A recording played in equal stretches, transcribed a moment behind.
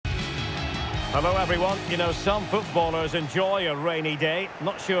Hello everyone. You know, some footballers enjoy a rainy day.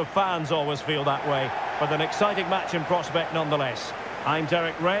 Not sure fans always feel that way, but an exciting match in prospect nonetheless. I'm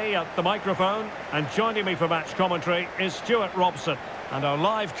Derek Ray at the microphone, and joining me for match commentary is Stuart Robson. And our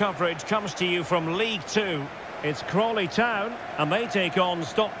live coverage comes to you from League 2. It's Crawley Town, and they take on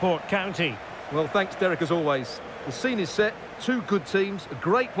Stockport County. Well, thanks, Derek, as always. The scene is set, two good teams, a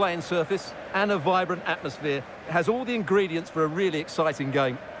great playing surface, and a vibrant atmosphere. It has all the ingredients for a really exciting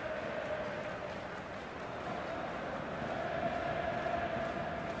game.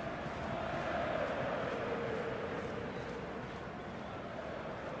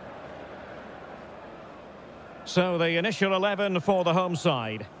 So the initial 11 for the home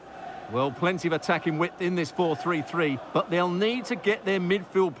side. Well, plenty of attacking width in this 4-3-3, but they'll need to get their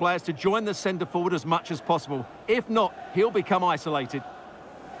midfield players to join the centre forward as much as possible. If not, he'll become isolated.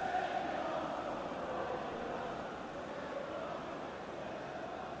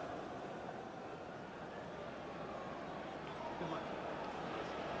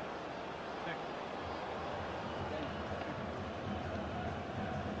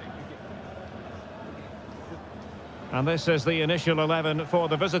 And this is the initial 11 for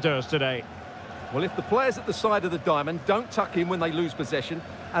the visitors today. Well, if the players at the side of the diamond don't tuck in when they lose possession,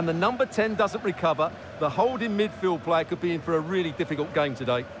 and the number 10 doesn't recover, the holding midfield player could be in for a really difficult game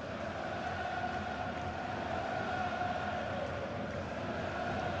today.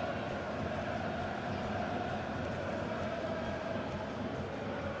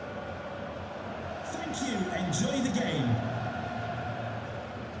 Thank you. Enjoy the game.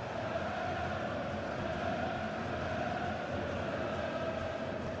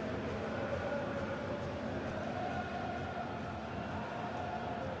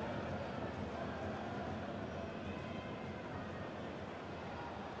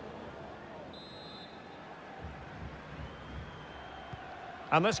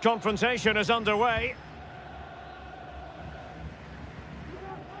 And this confrontation is underway.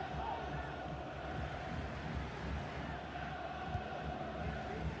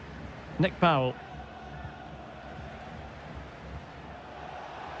 Nick Powell.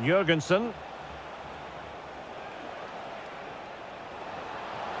 Jurgensen.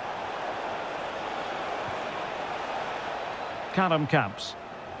 Callum Camps.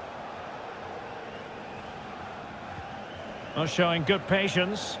 Showing good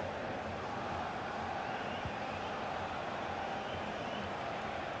patience.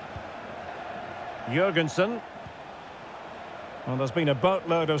 Jurgensen. Well, there's been a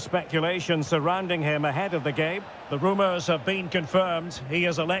boatload of speculation surrounding him ahead of the game. The rumours have been confirmed. He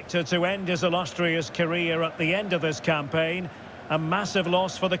has elected to end his illustrious career at the end of this campaign. A massive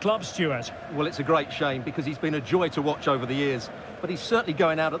loss for the club, Stuart. Well, it's a great shame because he's been a joy to watch over the years. But he's certainly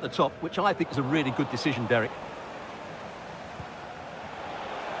going out at the top, which I think is a really good decision, Derek.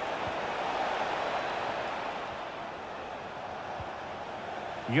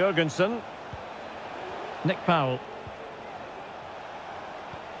 Jurgensen. Nick Powell.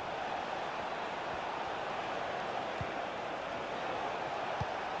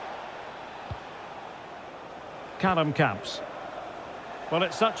 Callum Camps. Well,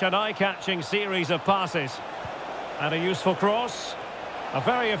 it's such an eye-catching series of passes. And a useful cross. A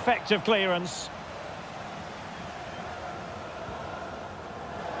very effective clearance.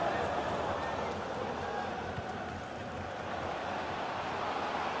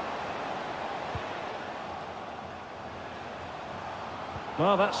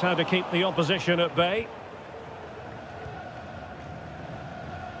 Well, that's how to keep the opposition at bay.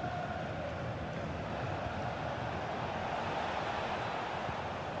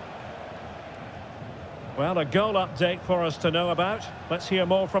 Well, a goal update for us to know about. Let's hear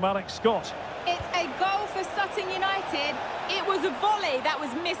more from Alex Scott. It's a goal for Sutton United. It was a volley that was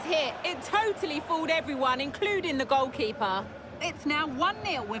mishit. It totally fooled everyone, including the goalkeeper. It's now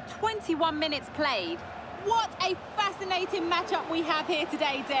 1-0 with 21 minutes played. What a fascinating matchup we have here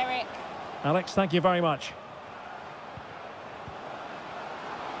today, Derek. Alex, thank you very much.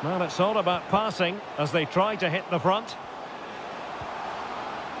 Well, it's all about passing as they try to hit the front.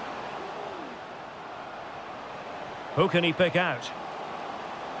 Who can he pick out?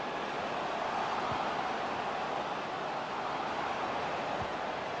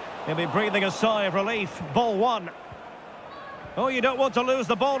 He'll be breathing a sigh of relief. Ball one. Oh, you don't want to lose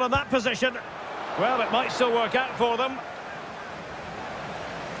the ball in that position. Well, it might still work out for them.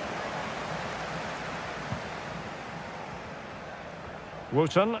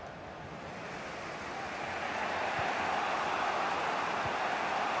 Wooten.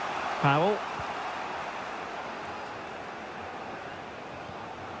 Powell.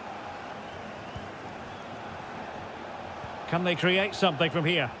 Can they create something from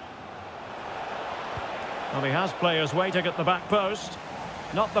here? Well, he has players waiting at the back post.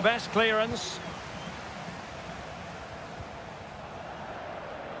 Not the best clearance.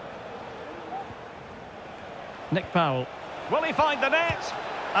 Nick Powell. Will he find the net?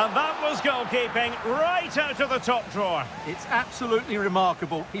 And that was goalkeeping right out of the top drawer. It's absolutely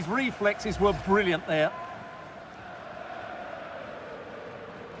remarkable. His reflexes were brilliant there.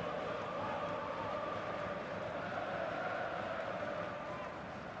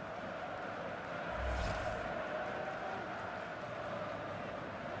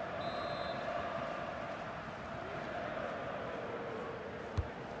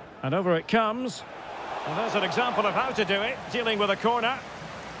 And over it comes. And there's an example of how to do it, dealing with a corner.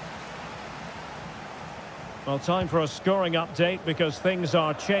 Well, time for a scoring update because things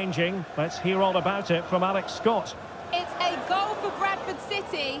are changing. Let's hear all about it from Alex Scott. It's a goal for Bradford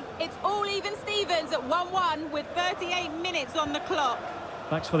City. It's all even Stevens at 1-1 with 38 minutes on the clock.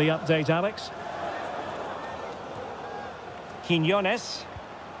 Thanks for the update, Alex. Quinones.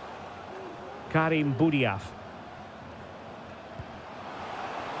 Karim Boudiaf.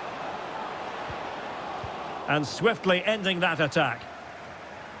 And swiftly ending that attack.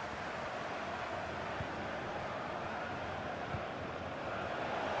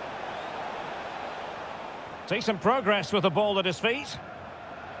 Decent progress with the ball at his feet.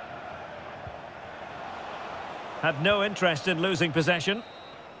 Had no interest in losing possession.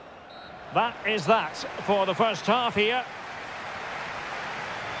 That is that for the first half here.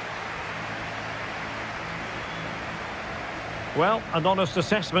 Well, an honest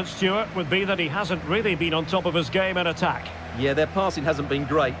assessment, Stuart, would be that he hasn't really been on top of his game in attack. Yeah, their passing hasn't been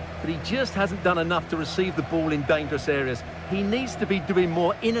great, but he just hasn't done enough to receive the ball in dangerous areas. He needs to be doing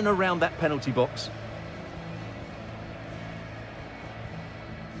more in and around that penalty box.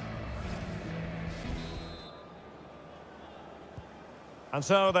 And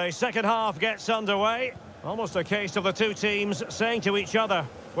so the second half gets underway. Almost a case of the two teams saying to each other,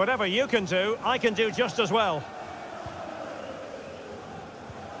 whatever you can do, I can do just as well.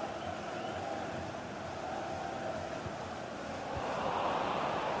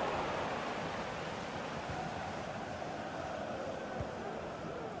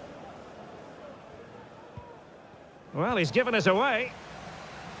 Well, he's given us away.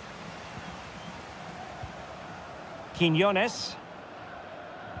 Quinones.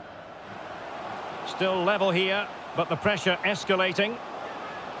 Still level here, but the pressure escalating.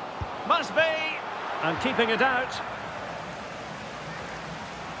 Must be! And keeping it out.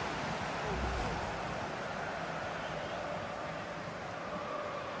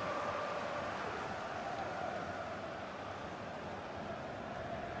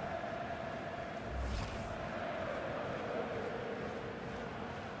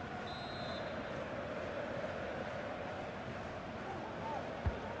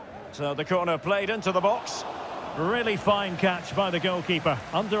 So the corner played into the box. Really fine catch by the goalkeeper.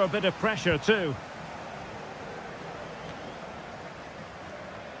 Under a bit of pressure too.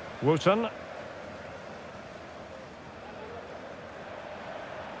 Wooten.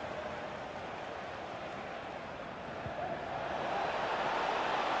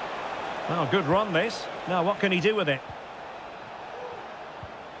 Well, good run this. Now what can he do with it?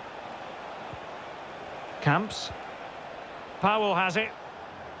 Camps. Powell has it.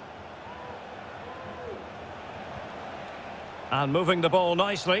 And moving the ball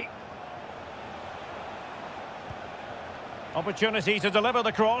nicely. Opportunity to deliver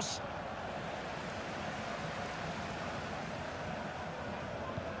the cross.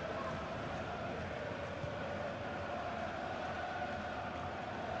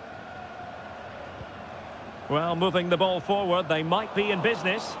 Well, moving the ball forward, they might be in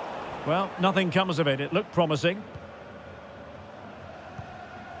business. Well, nothing comes of it. It looked promising.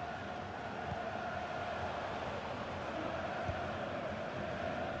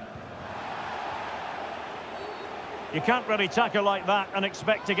 You can't really tackle like that and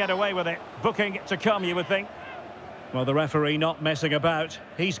expect to get away with it. Booking to come, you would think. Well, the referee not messing about.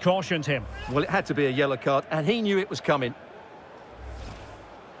 He's cautioned him. Well, it had to be a yellow card, and he knew it was coming.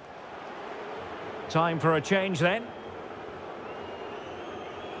 Time for a change then.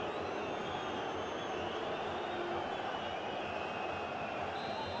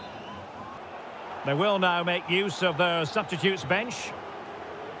 They will now make use of their substitutes bench.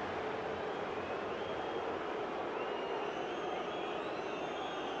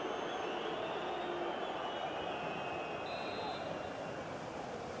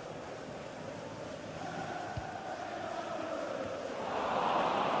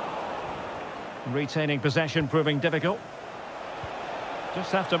 Retaining possession proving difficult.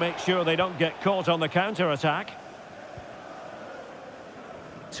 Just have to make sure they don't get caught on the counter-attack.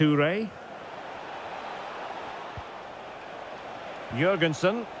 Touré.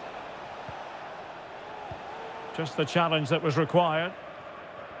 Jurgensen. Just the challenge that was required.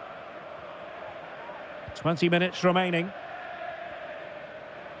 20 minutes remaining.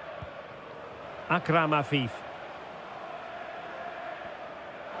 Akram Afif.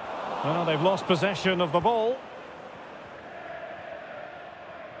 Well, they've lost possession of the ball.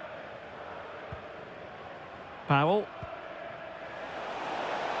 Powell.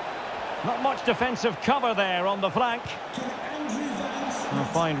 Not much defensive cover there on the flank. A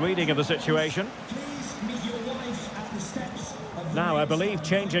fine reading of the situation. Now, I believe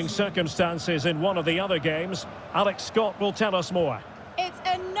changing circumstances in one of the other games. Alex Scott will tell us more. It's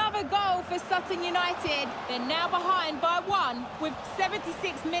another goal for Sutton United. They're now behind by 1 with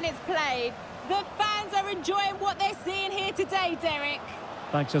 76 minutes played. The fans are enjoying what they're seeing here today, Derek.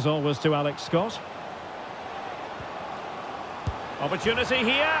 Thanks as always to Alex Scott. Opportunity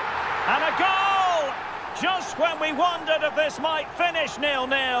here, and a goal! Just when we wondered if this might finish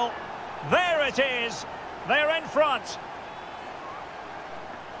 0-0. There it is. They're in front.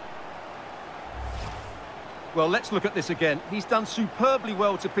 Well, let's look at this again. He's done superbly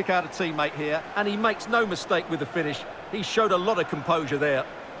well to pick out a teammate here, and he makes no mistake with the finish. He showed a lot of composure there.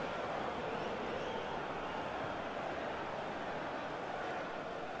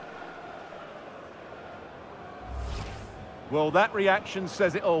 Well, that reaction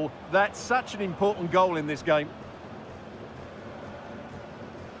says it all. That's such an important goal in this game.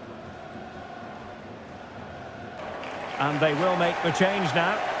 And they will make the change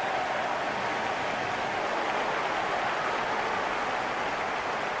now.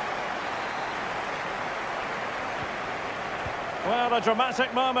 Well, a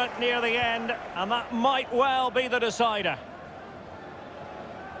dramatic moment near the end, and that might well be the decider.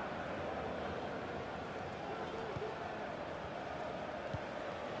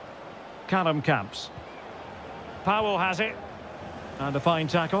 Callum Camps. Powell has it. And a fine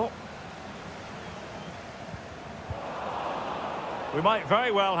tackle. We might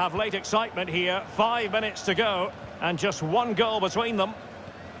very well have late excitement here. 5 minutes to go, and just 1 goal between them.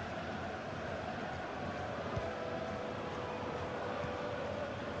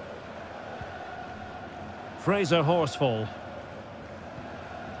 Fraser Horsfall.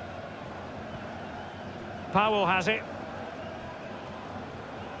 Powell has it.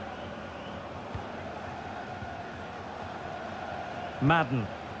 Madden.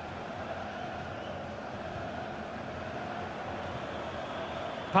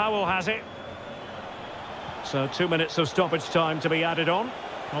 Powell has it. So 2 minutes of stoppage time to be added on.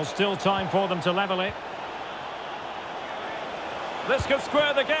 Well, still time for them to level it. This could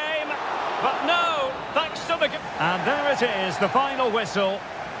square the game, but no, thanks to the... And there it is, the final whistle.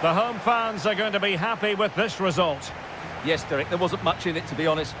 The home fans are going to be happy with this result. Yes, Derek, there wasn't much in it, to be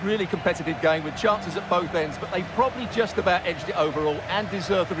honest. Really competitive game with chances at both ends, but they probably just about edged it overall and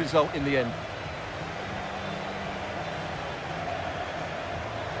deserved the result in the end.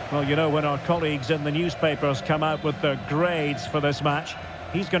 Well, you know, when our colleagues in the newspapers come out with their grades for this match,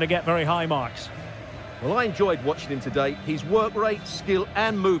 he's going to get very high marks. Well, I enjoyed watching him today. His work rate, skill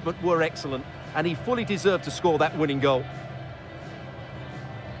and movement were excellent, and he fully deserved to score that winning goal.